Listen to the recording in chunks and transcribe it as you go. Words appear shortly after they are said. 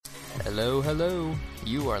Hello, hello.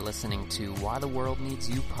 You are listening to Why the World Needs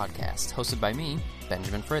You podcast, hosted by me,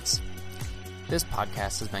 Benjamin Fritz. This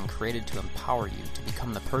podcast has been created to empower you to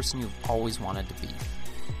become the person you've always wanted to be.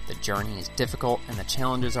 The journey is difficult and the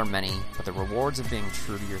challenges are many, but the rewards of being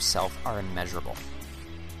true to yourself are immeasurable.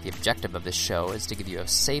 The objective of this show is to give you a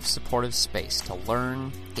safe, supportive space to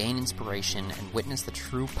learn, gain inspiration, and witness the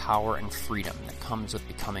true power and freedom that comes with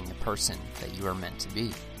becoming the person that you are meant to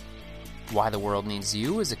be. Why the World Needs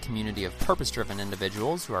You is a community of purpose-driven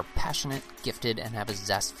individuals who are passionate, gifted, and have a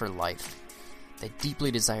zest for life. They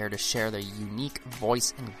deeply desire to share their unique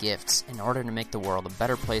voice and gifts in order to make the world a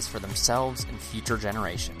better place for themselves and future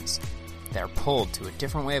generations. They are pulled to a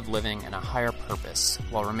different way of living and a higher purpose,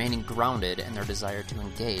 while remaining grounded in their desire to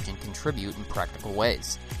engage and contribute in practical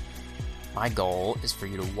ways. My goal is for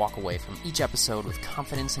you to walk away from each episode with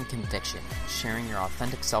confidence and conviction, sharing your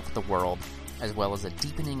authentic self with the world, as well as a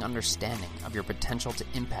deepening understanding of your potential to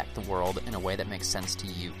impact the world in a way that makes sense to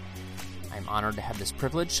you. I am honored to have this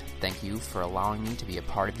privilege. Thank you for allowing me to be a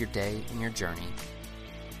part of your day and your journey.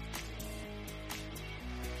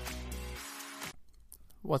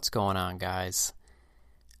 What's going on, guys?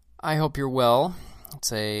 I hope you're well.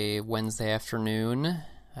 It's a Wednesday afternoon.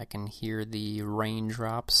 I can hear the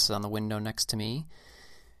raindrops on the window next to me,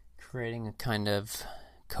 creating a kind of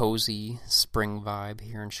cozy spring vibe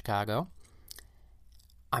here in Chicago.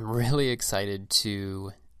 I'm really excited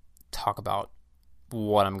to talk about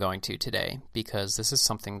what I'm going to today because this is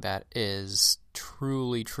something that is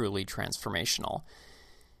truly, truly transformational.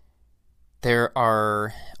 There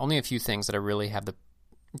are only a few things that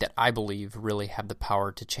I believe really have the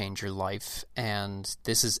power to change your life, and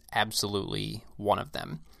this is absolutely one of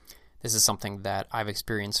them. This is something that I've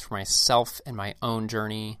experienced for myself in my own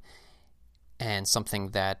journey, and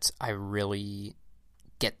something that I really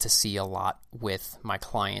get to see a lot with my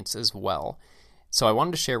clients as well. So I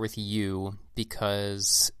wanted to share with you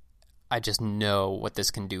because I just know what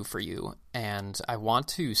this can do for you. And I want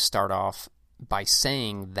to start off by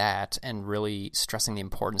saying that and really stressing the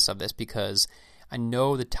importance of this because I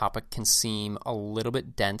know the topic can seem a little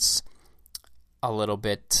bit dense, a little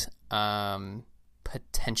bit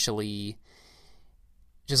potentially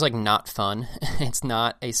just like not fun. It's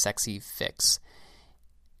not a sexy fix.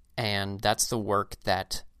 And that's the work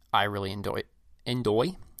that I really enjoy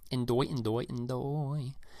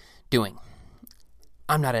doing.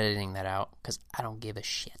 I'm not editing that out because I don't give a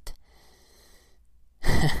shit.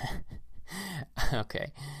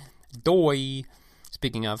 Okay.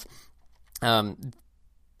 Speaking of,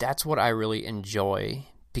 that's what I really enjoy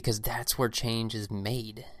because that's where change is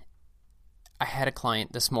made. I had a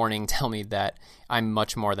client this morning tell me that I'm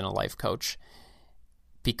much more than a life coach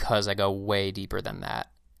because I go way deeper than that.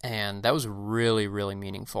 And that was really, really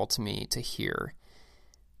meaningful to me to hear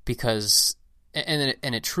because, and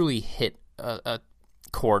it truly hit a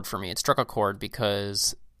chord for me. It struck a chord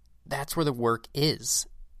because that's where the work is.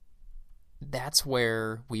 That's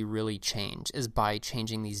where we really change, is by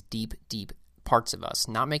changing these deep, deep parts of us,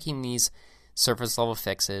 not making these surface level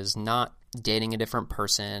fixes, not dating a different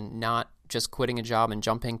person, not just quitting a job and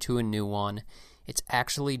jumping to a new one. It's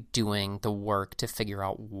actually doing the work to figure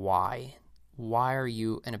out why. Why are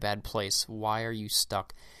you in a bad place? Why are you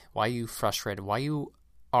stuck? Why are you frustrated? Why you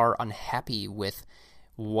are unhappy with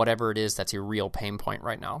whatever it is that's your real pain point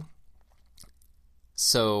right now?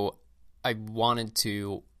 So I wanted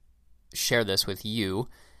to share this with you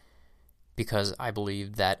because I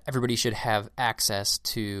believe that everybody should have access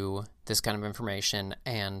to this kind of information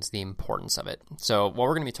and the importance of it. So what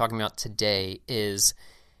we're going to be talking about today is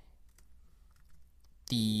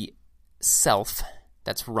the self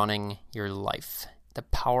that's running your life, the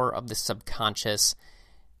power of the subconscious,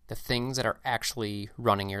 the things that are actually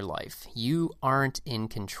running your life. You aren't in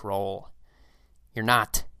control. You're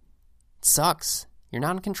not. It sucks. You're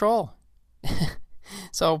not in control.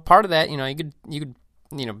 So part of that, you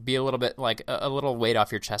could be a little bit like a little weight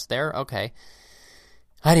off your chest there. Okay,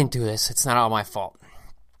 I didn't do this. It's not all my fault.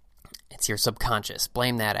 It's your subconscious.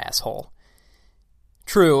 Blame that asshole.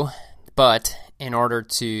 True, but in order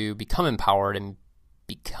to become empowered and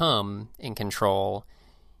become in control,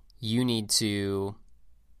 you need to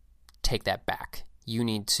take that back. You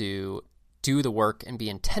need to do the work and be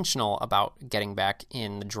intentional about getting back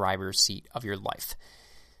in the driver's seat of your life.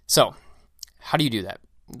 So, how do you do that?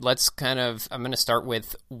 I'm going to start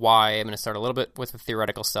with why. I'm going to start a little bit with the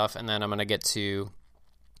theoretical stuff, and then I'm going to get to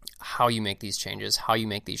how you make these changes, how you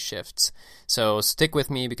make these shifts. So stick with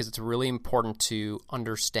me because it's really important to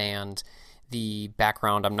understand the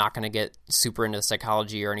background. I'm not going to get super into the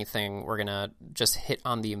psychology or anything. We're going to just hit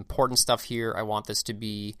on the important stuff here. I want this to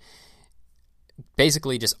be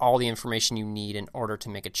Basically just all the information you need in order to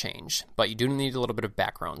make a change. But you do need a little bit of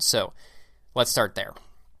background. So let's start there.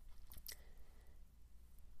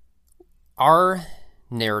 Our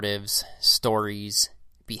narratives, stories,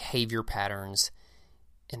 behavior patterns,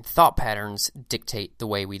 and thought patterns dictate the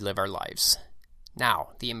way we live our lives. Now,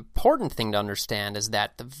 the important thing to understand is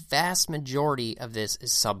that the vast majority of this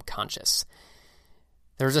is subconscious.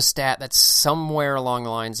 There's a stat that's somewhere along the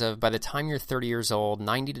lines of by the time you're 30 years old,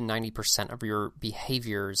 90 to 90% of your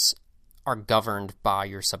behaviors are governed by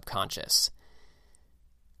your subconscious.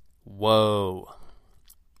 Whoa.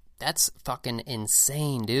 That's fucking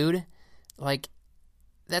insane, dude. Like,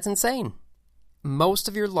 that's insane. Most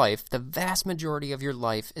of your life, the vast majority of your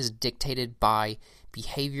life is dictated by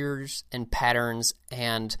behaviors and patterns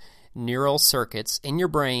and neural circuits in your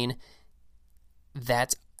brain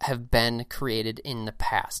that have been created in the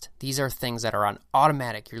past. These are things that are on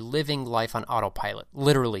automatic. You're living life on autopilot.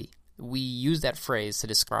 Literally. We use that phrase to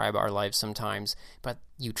describe our lives sometimes, but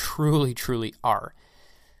you truly, truly are.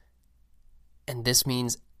 And this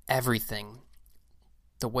means everything.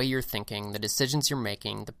 The way you're thinking, the decisions you're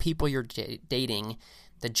making, the people you're dating,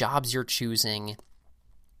 the jobs you're choosing,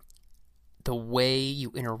 the way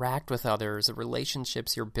you interact with others, the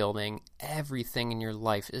relationships you're building, everything in your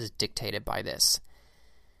life is dictated by this.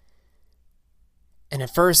 And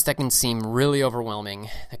at first, that can seem really overwhelming.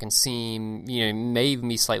 That can seem, may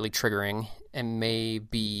be slightly triggering and may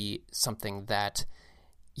be something that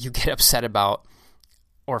you get upset about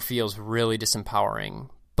or feels really disempowering.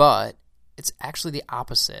 But it's actually the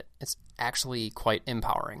opposite. It's actually quite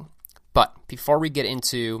empowering. But before we get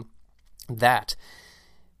into that,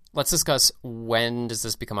 let's discuss when does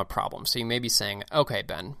this become a problem. So you may be saying, okay,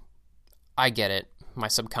 Ben, I get it. My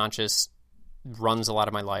subconscious runs a lot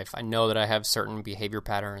of my life. I know that I have certain behavior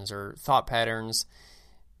patterns or thought patterns,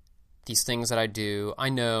 these things that I do. I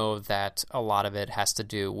know that a lot of it has to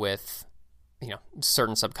do with,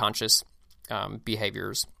 certain subconscious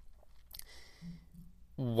behaviors.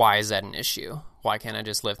 Why is that an issue? Why can't I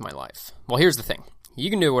just live my life? Well, here's the thing.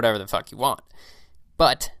 You can do whatever the fuck you want.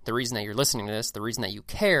 But the reason that you're listening to this, the reason that you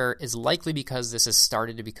care, is likely because this has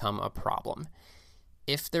started to become a problem.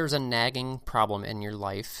 If there's a nagging problem in your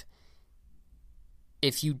life,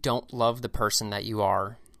 if you don't love the person that you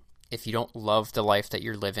are, if you don't love the life that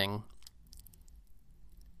you're living,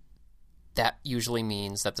 that usually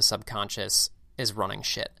means that the subconscious is running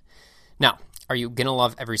shit. Now, are you going to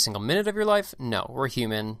love every single minute of your life? No, we're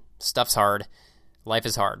human. Stuff's hard. Life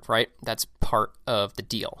is hard, right? That's part of the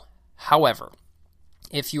deal. However,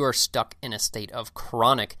 if you are stuck in a state of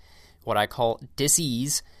chronic, what I call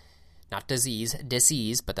disease, not disease,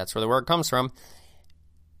 disease, but that's where the word comes from,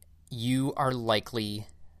 you are likely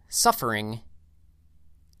suffering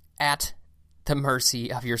at the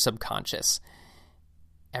mercy of your subconscious.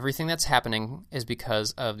 Everything that's happening is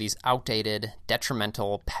because of these outdated,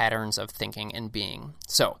 detrimental patterns of thinking and being.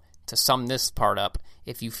 So, to sum this part up,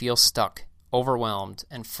 if you feel stuck, overwhelmed,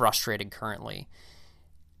 and frustrated currently,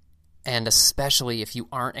 and especially if you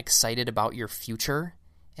aren't excited about your future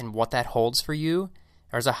and what that holds for you,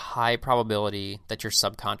 there's a high probability that your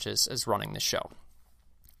subconscious is running the show.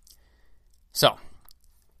 So,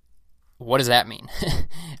 what does that mean?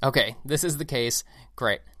 Okay, this is the case.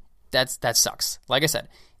 Great. That sucks. Like I said,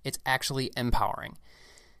 it's actually empowering.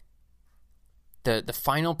 The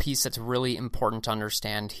final piece that's really important to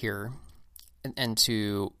understand here and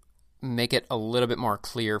to make it a little bit more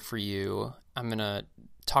clear for you, I'm going to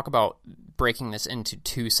talk about breaking this into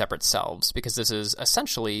two separate selves because this is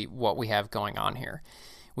essentially what we have going on here.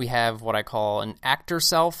 We have what I call an actor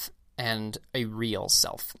self and a real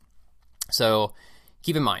self. So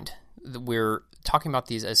keep in mind, we're talking about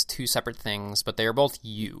these as two separate things, but they are both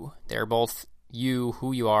you. They're both you,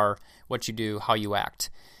 who you are, what you do, how you act.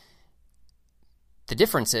 The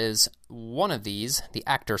difference is one of these, the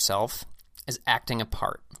actor self, is acting a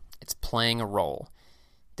part. It's playing a role.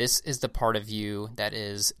 This is the part of you that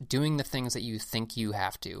is doing the things that you think you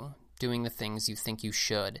have to, doing the things you think you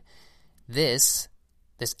should. This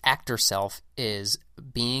actor self is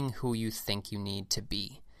being who you think you need to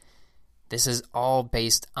be. This is all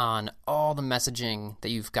based on all the messaging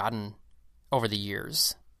that you've gotten over the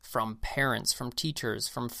years from parents, from teachers,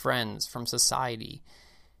 from friends, from society.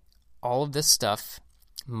 All of this stuff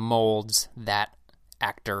molds that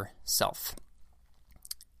actor self.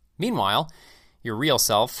 Meanwhile, your real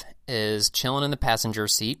self is chilling in the passenger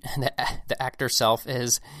seat. The actor self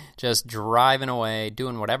is just driving away,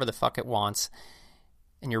 doing whatever the fuck it wants.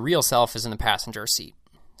 And your real self is in the passenger seat,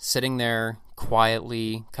 sitting there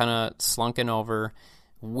quietly, kind of slunking over,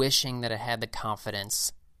 wishing that it had the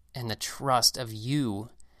confidence and the trust of you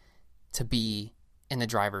to be in the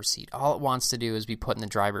driver's seat. All it wants to do is be put in the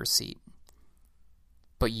driver's seat.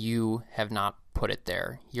 But you have not put it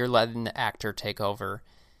there. You're letting the actor take over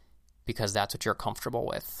because that's what you're comfortable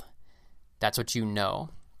with. That's what you know.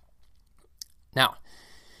 Now,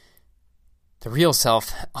 the real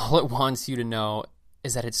self, all it wants you to know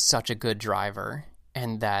is that it's such a good driver,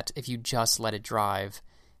 and that if you just let it drive,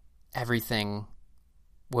 everything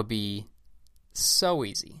would be so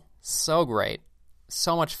easy, so great,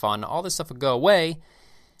 so much fun. All this stuff would go away,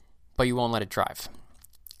 but you won't let it drive.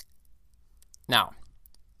 Now,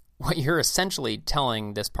 what you're essentially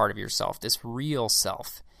telling this part of yourself, this real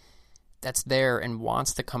self that's there and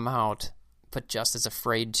wants to come out, but just is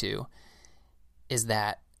afraid to, is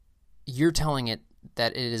that you're telling it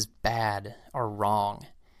that it is bad or wrong.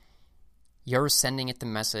 You're sending it the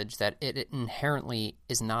message that it inherently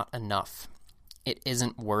is not enough. It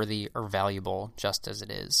isn't worthy or valuable just as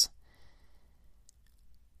it is.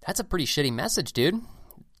 That's a pretty shitty message, dude.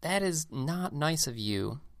 That is not nice of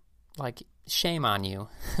you. Like, shame on you.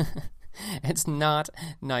 It's not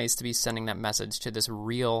nice to be sending that message to this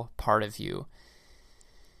real part of you.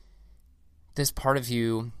 This part of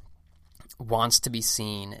you wants to be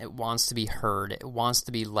seen. It wants to be heard. It wants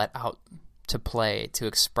to be let out to play, to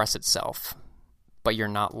express itself, but you're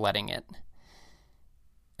not letting it.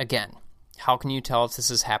 Again, how can you tell if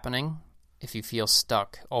this is happening? If you feel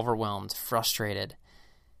stuck, overwhelmed, frustrated,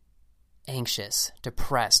 anxious,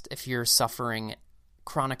 depressed, if you're suffering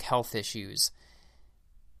chronic health issues,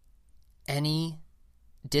 any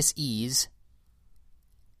dis-ease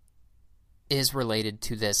is related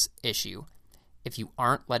to this issue. If you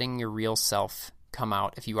aren't letting your real self come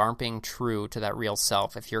out, if you aren't being true to that real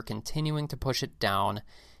self, if you're continuing to push it down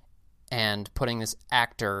and putting this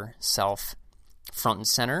actor self front and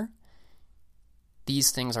center,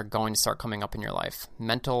 these things are going to start coming up in your life.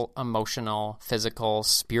 Mental, emotional, physical,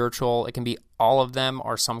 spiritual. It can be all of them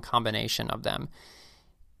or some combination of them.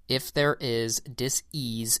 If there is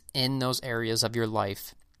dis-ease in those areas of your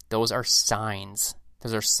life, those are signs.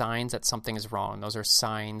 Those are signs that something is wrong. Those are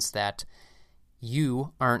signs that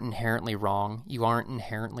you aren't inherently wrong. You aren't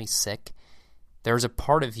inherently sick. There's a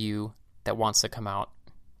part of you that wants to come out,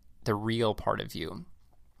 the real part of you,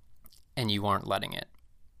 and you aren't letting it.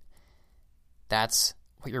 That's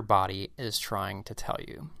what your body is trying to tell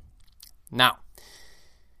you. Now,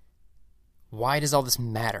 why does all this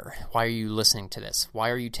matter? Why are you listening to this? Why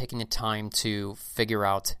are you taking the time to figure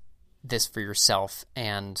out this for yourself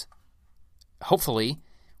and hopefully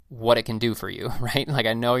what it can do for you, right? Like,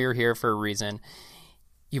 I know you're here for a reason.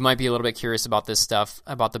 You might be a little bit curious about this stuff,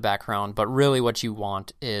 about the background, but really what you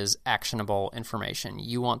want is actionable information.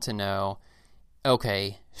 You want to know,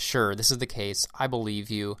 okay, sure, this is the case. I believe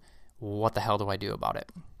you. What the hell do I do about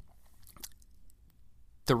it?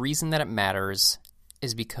 The reason that it matters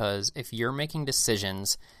is because if you're making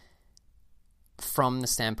decisions from the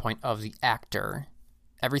standpoint of the actor,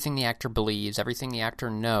 everything the actor believes, everything the actor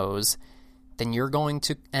knows, then you're going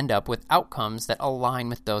to end up with outcomes that align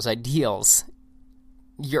with those ideals.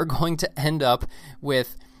 You're going to end up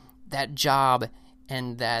with that job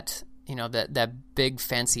and that, that big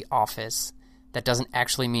fancy office that doesn't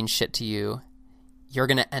actually mean shit to you. You're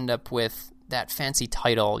going to end up with that fancy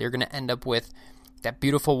title. You're going to end up with that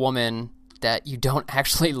beautiful woman that you don't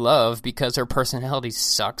actually love because her personality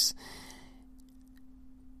sucks.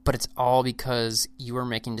 But it's all because you are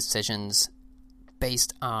making decisions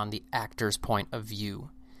based on the actor's point of view.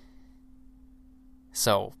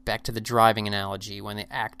 So, back to the driving analogy. When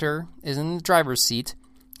the actor is in the driver's seat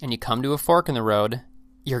and you come to a fork in the road,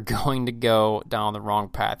 you're going to go down the wrong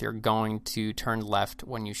path. You're going to turn left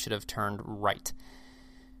when you should have turned right.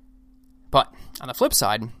 But on the flip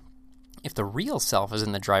side, if the real self is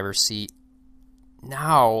in the driver's seat,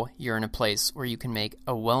 now you're in a place where you can make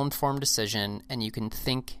a well-informed decision and you can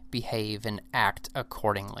think, behave, and act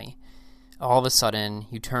accordingly. All of a sudden,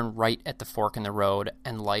 you turn right at the fork in the road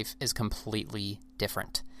and life is completely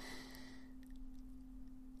different.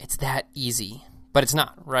 It's that easy, but it's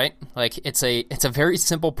not, right? Like, it's a very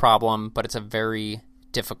simple problem, but it's a very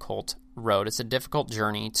difficult road. It's a difficult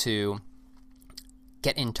journey to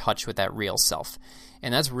get in touch with that real self.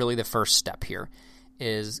 And that's really the first step here,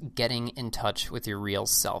 is getting in touch with your real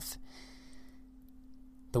self.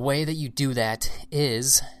 The way that you do that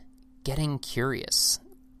is getting curious.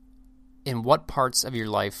 In what parts of your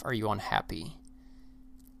life are you unhappy?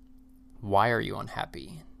 Why are you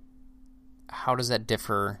unhappy? How does that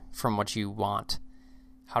differ from what you want?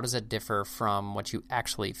 How does that differ from what you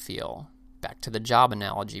actually feel? Back to the job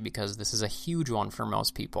analogy, because this is a huge one for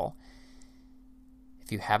most people.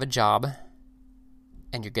 If you have a job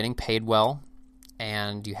and you're getting paid well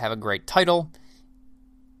and you have a great title,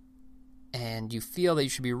 and you feel that you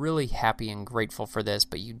should be really happy and grateful for this,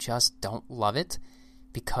 but you just don't love it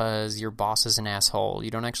because your boss is an asshole.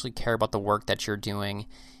 You don't actually care about the work that you're doing,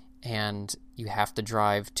 and you have to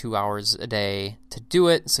drive 2 hours a day to do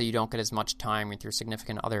it, so you don't get as much time with your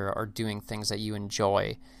significant other or doing things that you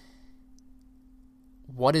enjoy.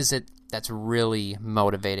 What is it that's really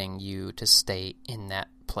motivating you to stay in that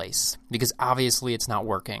place? Because obviously it's not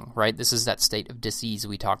working, right? This is that state of disease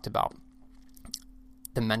we talked about.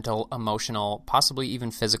 The mental, emotional, possibly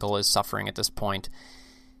even physical is suffering at this point.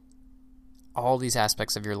 All these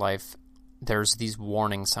aspects of your life, there's these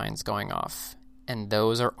warning signs going off. And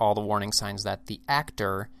those are all the warning signs that the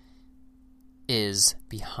actor is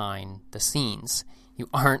behind the scenes. You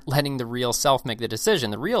aren't letting the real self make the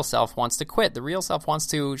decision. The real self wants to quit. The real self wants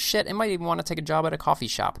to, it might even want to take a job at a coffee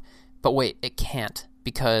shop. But wait, it can't,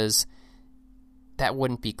 because that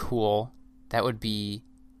wouldn't be cool. That would be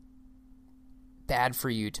bad for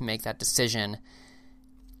you to make that decision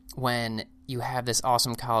when you have this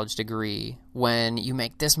awesome college degree, when you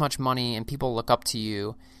make this much money and people look up to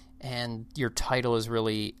you and your title is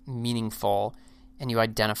really meaningful and you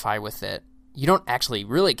identify with it. You don't actually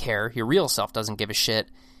really care. Your real self doesn't give a shit,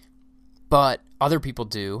 but other people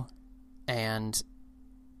do, and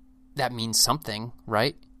that means something,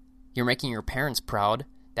 right? You're making your parents proud.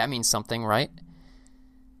 That means something, right?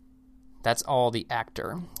 That's all the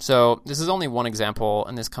actor. So this is only one example,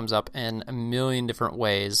 and this comes up in a million different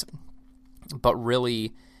ways, but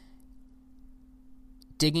really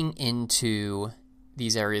digging into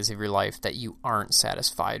these areas of your life that you aren't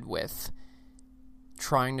satisfied with,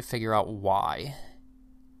 trying to figure out why,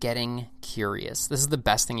 getting curious. This is the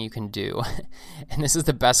best thing you can do, and this is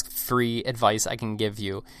the best free advice I can give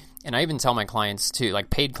you. And I even tell my clients too,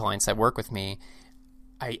 like paid clients that work with me,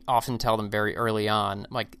 I often tell them very early on,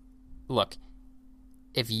 like, look,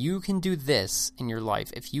 if you can do this in your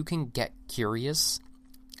life, if you can get curious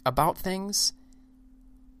about things,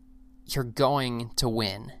 you're going to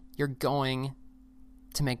win. You're going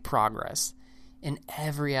to make progress. In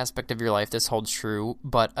every aspect of your life, this holds true,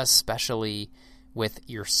 but especially with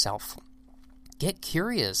yourself. Get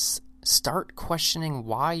curious. Start questioning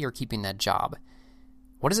why you're keeping that job.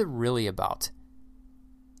 What is it really about?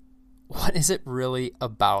 What is it really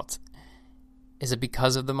about? Is it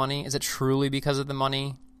because of the money? Is it truly because of the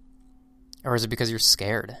money? Or is it because you're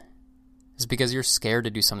scared? Is it because you're scared to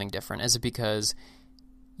do something different? Is it because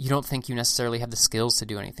you don't think you necessarily have the skills to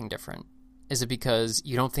do anything different? Is it because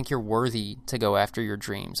you don't think you're worthy to go after your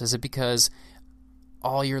dreams? Is it because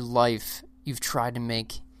all your life you've tried to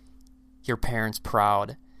make your parents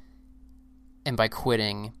proud, and by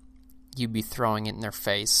quitting, you'd be throwing it in their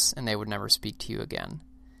face and they would never speak to you again?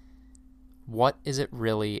 What is it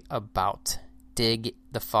really about? Dig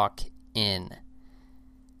the fuck in.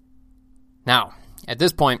 Now, at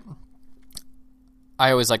this point,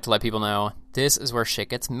 I always like to let people know this is where shit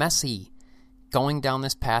gets messy. Going down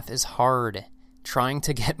this path is hard. Trying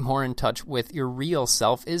to get more in touch with your real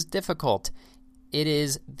self is difficult. It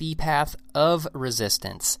is the path of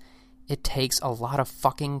resistance. It takes a lot of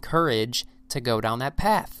fucking courage to go down that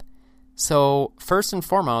path. So, first and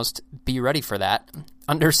foremost, be ready for that.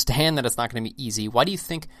 Understand that it's not going to be easy. Why do you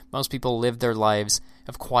think most people live their lives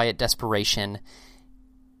of quiet desperation?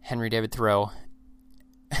 Henry David Thoreau.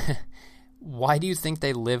 Why do you think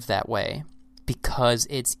they live that way? Because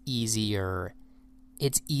it's easier.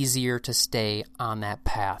 It's easier to stay on that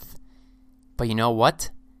path. But you know what?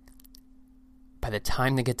 By the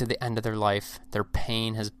time they get to the end of their life, their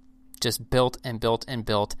pain has just built and built and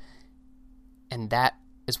built. And that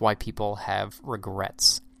is why people have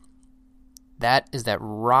regrets. That is that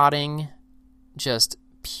rotting, just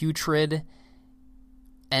putrid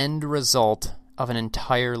end result of an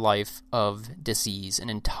entire life of disease, an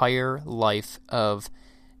entire life of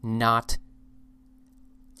not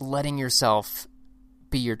letting yourself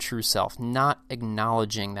be your true self, not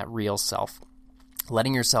acknowledging that real self,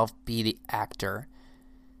 letting yourself be the actor.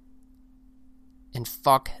 And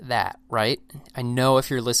fuck that, right? I know if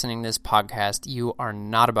you're listening to this podcast, you are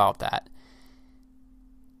not about that.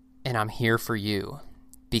 And I'm here for you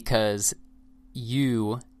because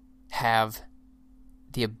you have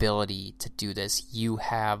the ability to do this. You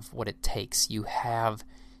have what it takes. You have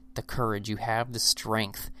the courage. You have the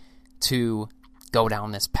strength to go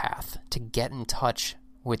down this path, to get in touch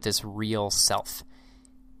with this real self.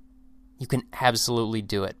 You can absolutely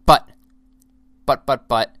do it. But,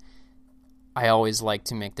 I always like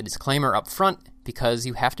to make the disclaimer up front because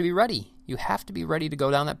you have to be ready. You have to be ready to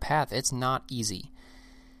go down that path. It's not easy.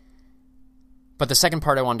 But the second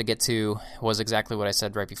part I wanted to get to was exactly what I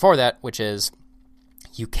said right before that, which is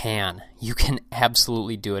You can. You can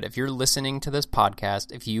absolutely do it. If you're listening to this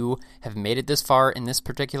podcast, if you have made it this far in this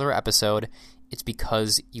particular episode, it's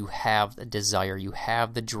because you have the desire, you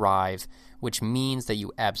have the drive, which means that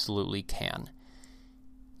you absolutely can.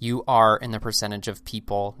 You are in the percentage of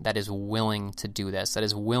people that is willing to do this, that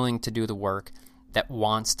is willing to do the work, that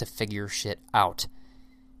wants to figure shit out.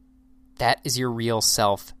 That is your real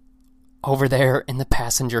self over there in the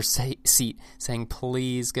passenger seat saying,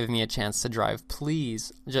 please give me a chance to drive.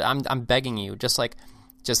 Please. I'm begging you. Just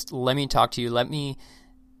let me talk to you. Let me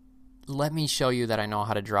show you that I know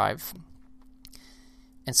how to drive.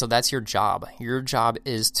 And so that's your job. Your job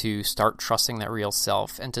is to start trusting that real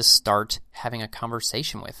self and to start having a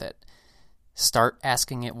conversation with it. Start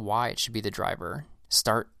asking it why it should be the driver.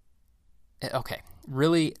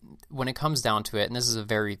 Really, when it comes down to it, and this is a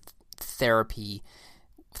very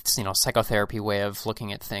psychotherapy way of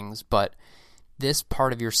looking at things, but this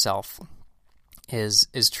part of yourself is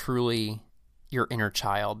truly your inner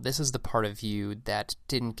child. This is the part of you that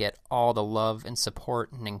didn't get all the love and support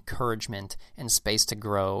and encouragement and space to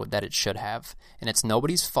grow that it should have. And it's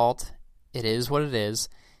nobody's fault. It is what it is.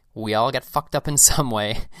 We all get fucked up in some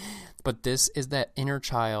way, but this is that inner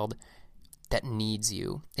child that needs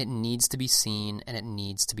you. It needs to be seen and it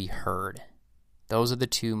needs to be heard. Those are the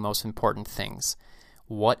two most important things.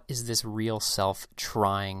 What is this real self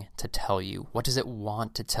trying to tell you? What does it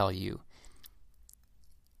want to tell you?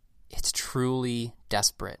 It's truly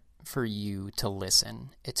desperate for you to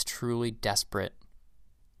listen. It's truly desperate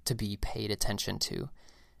to be paid attention to.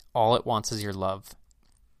 All it wants is your love.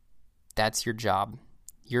 That's your job.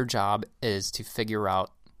 Your job is to figure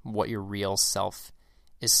out what your real self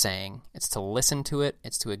is saying. It's to listen to it.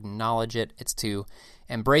 It's to acknowledge it. It's to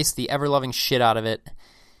embrace the ever-loving shit out of it,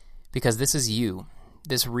 because this is you.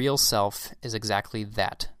 This real self is exactly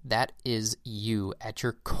that. That is you at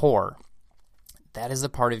your core. That is the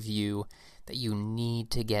part of you that you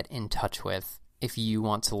need to get in touch with if you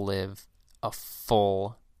want to live a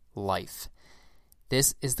full life.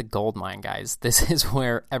 This is the gold mine, guys. This is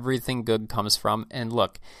where everything good comes from. And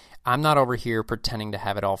look, I'm not over here pretending to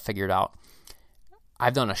have it all figured out.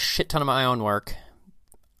 I've done a shit ton of my own work.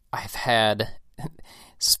 I've had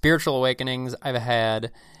spiritual awakenings. I've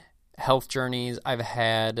had health journeys. I've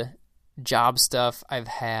had job stuff. I've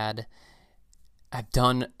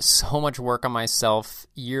done so much work on myself,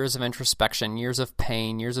 years of introspection, years of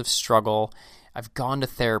pain, years of struggle. I've gone to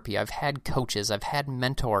therapy. I've had coaches. I've had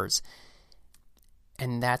mentors.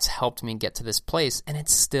 And that's helped me get to this place. And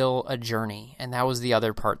it's still a journey. And that was the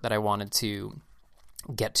other part that I wanted to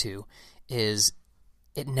get to, is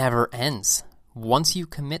it never ends. Once you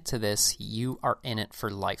commit to this, you are in it for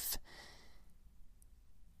life.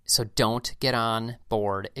 So don't get on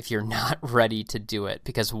board if you're not ready to do it,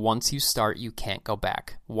 because once you start, you can't go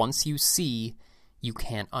back. Once you see, you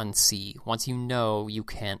can't unsee. Once you know, you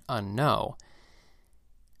can't unknow.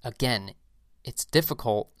 Again, it's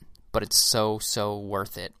difficult, but it's so, so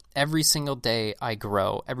worth it. Every single day I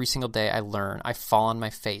grow. Every single day I learn. I fall on my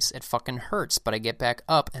face. It fucking hurts, but I get back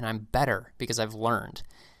up and I'm better because I've learned.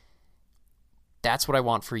 That's what I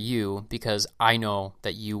want for you, because I know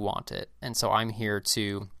that you want it. And so I'm here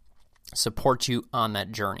to support you on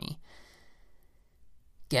that journey.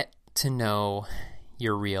 Get to know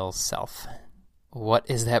your real self. What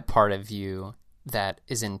is that part of you that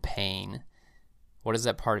is in pain? What is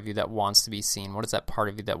that part of you that wants to be seen? What is that part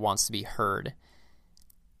of you that wants to be heard?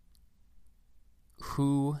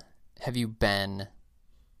 Who have you been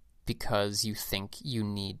because you think you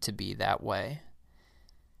need to be that way?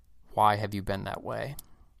 Why have you been that way?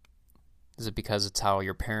 Is it because it's how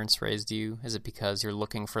your parents raised you? Is it because you're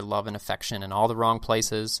looking for love and affection in all the wrong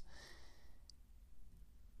places?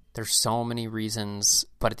 There's so many reasons,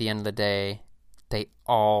 but at the end of the day, they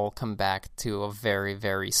all come back to a very,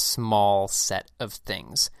 very small set of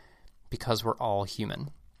things, because we're all human.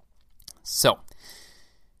 So,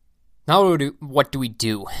 now what do we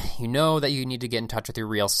do? You know that you need to get in touch with your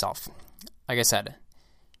real self. Like I said,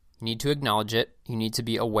 you need to acknowledge it. You need to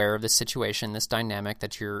be aware of the situation, this dynamic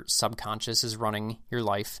that your subconscious is running your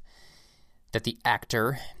life, that the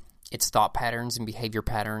actor, its thought patterns and behavior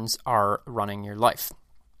patterns are running your life.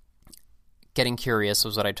 Getting curious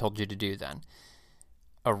was what I told you to do then.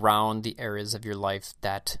 Around the areas of your life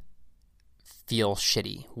that feel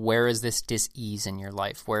shitty. Where is this dis-ease in your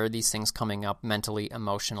life? Where are these things coming up mentally,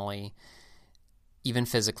 emotionally, even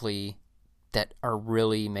physically, that are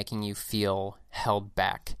really making you feel held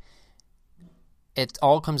back? It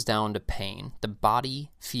all comes down to pain. The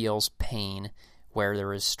body feels pain where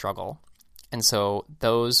there is struggle. And so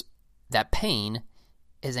that pain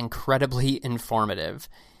is incredibly informative.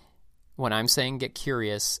 when I'm saying get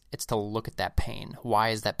curious, it's to look at that pain. Why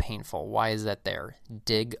is that painful? Why is that there?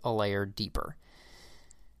 Dig a layer deeper.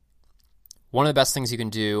 One of the best things you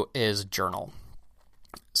can do is journal.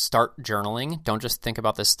 Start journaling. Don't just think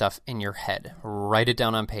about this stuff in your head. Write it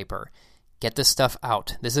down on paper. Get this stuff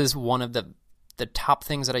out. This is one of the top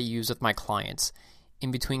things that I use with my clients.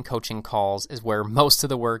 In between coaching calls is where most of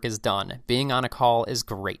the work is done. Being on a call is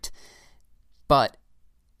great, but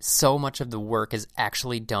so much of the work is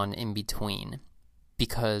actually done in between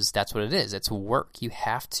because that's what it is. It's work. You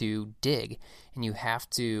have to dig and you have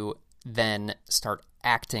to then start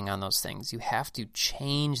acting on those things. You have to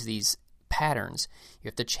change these patterns. You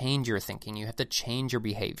have to change your thinking. You have to change your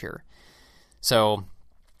behavior. So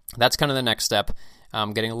that's kind of the next step.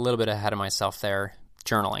 I'm getting a little bit ahead of myself there.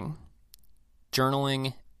 Journaling.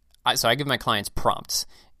 So I give my clients prompts,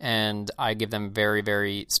 and I give them very,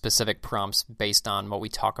 very specific prompts based on what we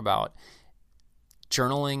talk about.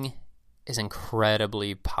 Journaling is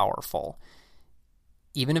incredibly powerful.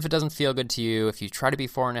 Even if it doesn't feel good to you, if you try to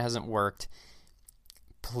before and it hasn't worked,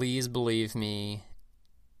 please believe me,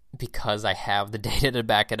 because I have the data to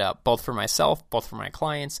back it up, both for myself, both for my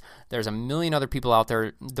clients. There's a million other people out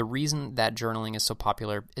there. The reason that journaling is so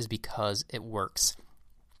popular is because it works.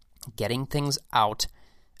 Getting things out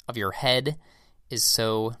of your head is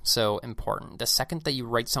so, so important. The second that you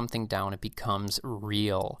write something down, it becomes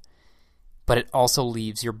real. But it also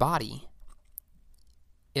leaves your body.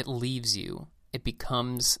 It leaves you. It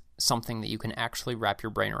becomes something that you can actually wrap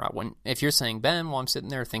your brain around. If you're saying, Ben, well, I'm sitting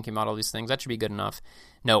there thinking about all these things, that should be good enough.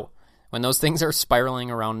 No. When those things are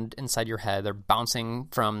spiraling around inside your head, they're bouncing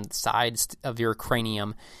from the sides of your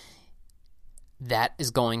cranium, that is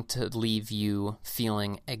going to leave you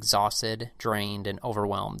feeling exhausted, drained, and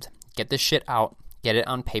overwhelmed. Get this shit out. Get it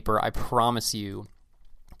on paper. I promise you,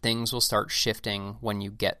 things will start shifting when you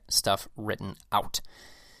get stuff written out.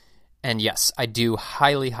 And yes, I do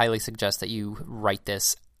highly, highly suggest that you write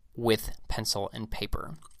this with pencil and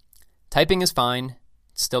paper. Typing is fine.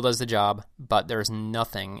 Still does the job, but there's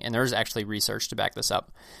nothing, and there's actually research to back this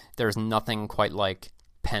up, there's nothing quite like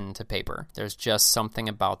pen to paper. There's just something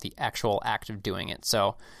about the actual act of doing it.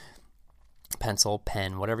 So pencil,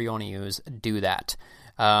 pen, whatever you want to use, do that.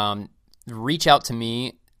 Reach out to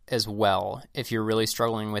me as well if you're really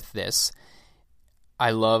struggling with this.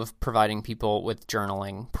 I love providing people with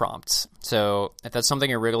journaling prompts. So if that's something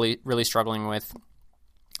you're really, really struggling with,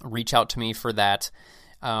 reach out to me for that.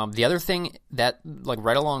 The other thing that,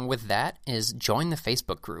 right along with that, is join the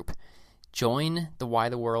Facebook group. Join the Why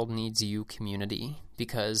the World Needs You community,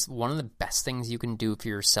 because one of the best things you can do for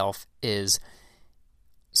yourself is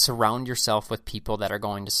surround yourself with people that are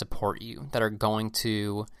going to support you, that are going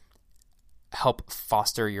to help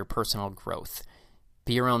foster your personal growth.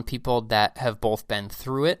 Be around people that have both been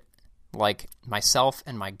through it, like myself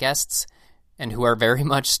and my guests, and who are very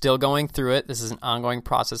much still going through it. This is an ongoing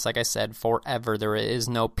process, like I said, forever. There is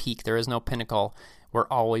no peak. There is no pinnacle. We're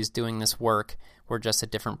always doing this work. We're just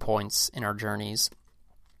at different points in our journeys.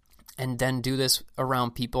 And then do this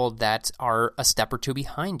around people that are a step or two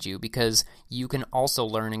behind you, because you can also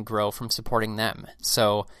learn and grow from supporting them.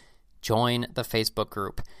 So join the Facebook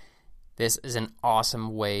group. This is an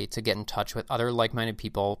awesome way to get in touch with other like-minded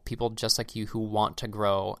people, people just like you who want to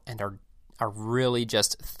grow and are really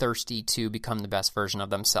just thirsty to become the best version of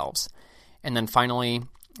themselves. And then finally,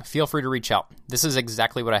 feel free to reach out. This is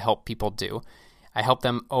exactly what I help people do. I help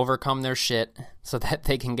them overcome their shit so that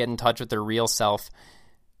they can get in touch with their real self,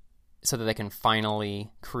 so that they can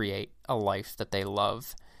finally create a life that they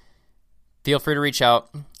love. Feel free to reach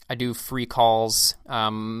out. I do free calls.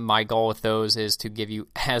 My goal with those is to give you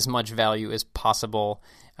as much value as possible.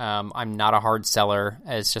 I'm not a hard seller.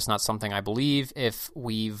 It's just not something I believe. If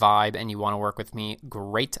we vibe and you want to work with me,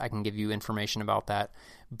 great. I can give you information about that.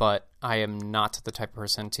 But I am not the type of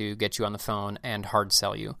person to get you on the phone and hard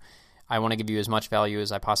sell you. I want to give you as much value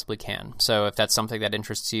as I possibly can. So if that's something that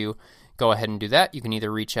interests you, go ahead and do that. You can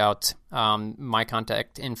either reach out. My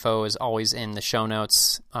contact info is always in the show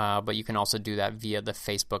notes, but you can also do that via the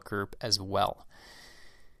Facebook group as well.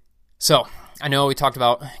 So I know we talked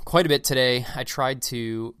about quite a bit today. I tried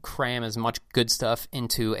to cram as much good stuff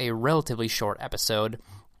into a relatively short episode.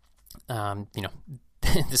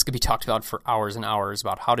 This could be talked about for hours and hours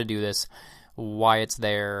about how to do this, why it's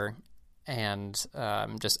there, and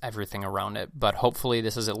just everything around it. But hopefully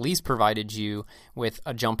this has at least provided you with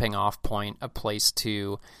a jumping off point, a place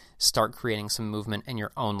to start creating some movement in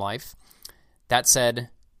your own life. That said,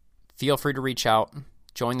 feel free to reach out,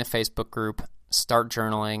 join the Facebook group, start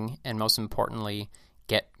journaling, and most importantly,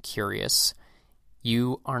 get curious.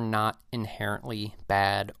 You are not inherently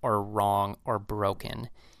bad or wrong or broken.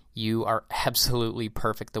 You are absolutely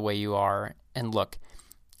perfect the way you are. And look,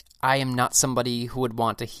 I am not somebody who would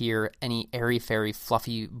want to hear any airy-fairy,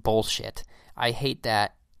 fluffy bullshit. I hate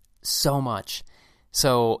that so much.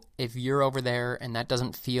 So if you're over there and that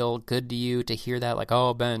doesn't feel good to you to hear that, like,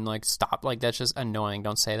 oh, Ben, like, stop, like, that's just annoying,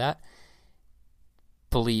 don't say that.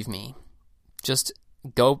 Believe me, just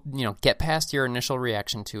go, get past your initial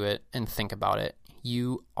reaction to it and think about it.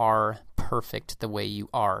 You are perfect the way you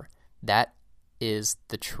are. That is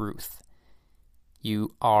the truth.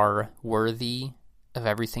 You are worthy of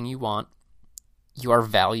everything you want. You are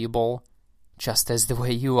valuable just as the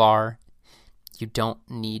way you are. You don't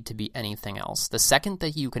need to be anything else. The second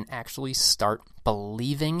that you can actually start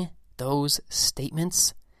believing those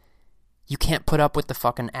statements, you can't put up with the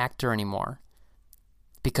fucking actor anymore,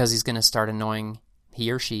 because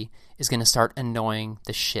he or she is going to start annoying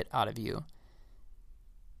the shit out of you,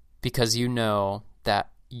 because you know that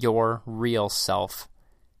your real self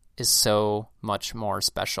is so much more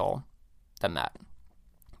special than that.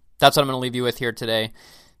 That's what I'm going to leave you with here today.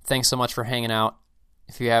 Thanks so much for hanging out.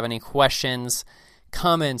 If you have any questions,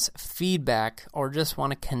 comments, feedback, or just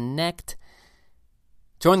want to connect,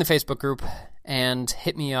 join the Facebook group and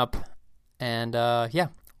hit me up. And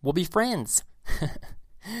we'll be friends.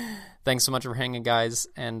 Thanks so much for hanging, guys.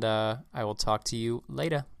 And I will talk to you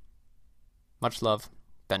later. Much love,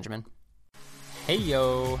 Benjamin. Hey,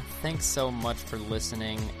 yo. Thanks so much for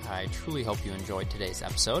listening. I truly hope you enjoyed today's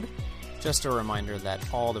episode. Just a reminder that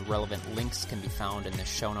all the relevant links can be found in the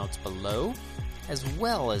show notes below, as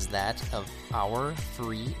well as that of our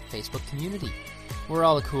free Facebook community, where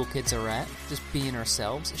all the cool kids are at, just being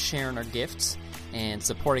ourselves, sharing our gifts, and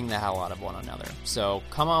supporting the hell out of one another. So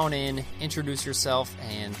come on in, introduce yourself,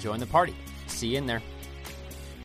 and join the party. See you in there.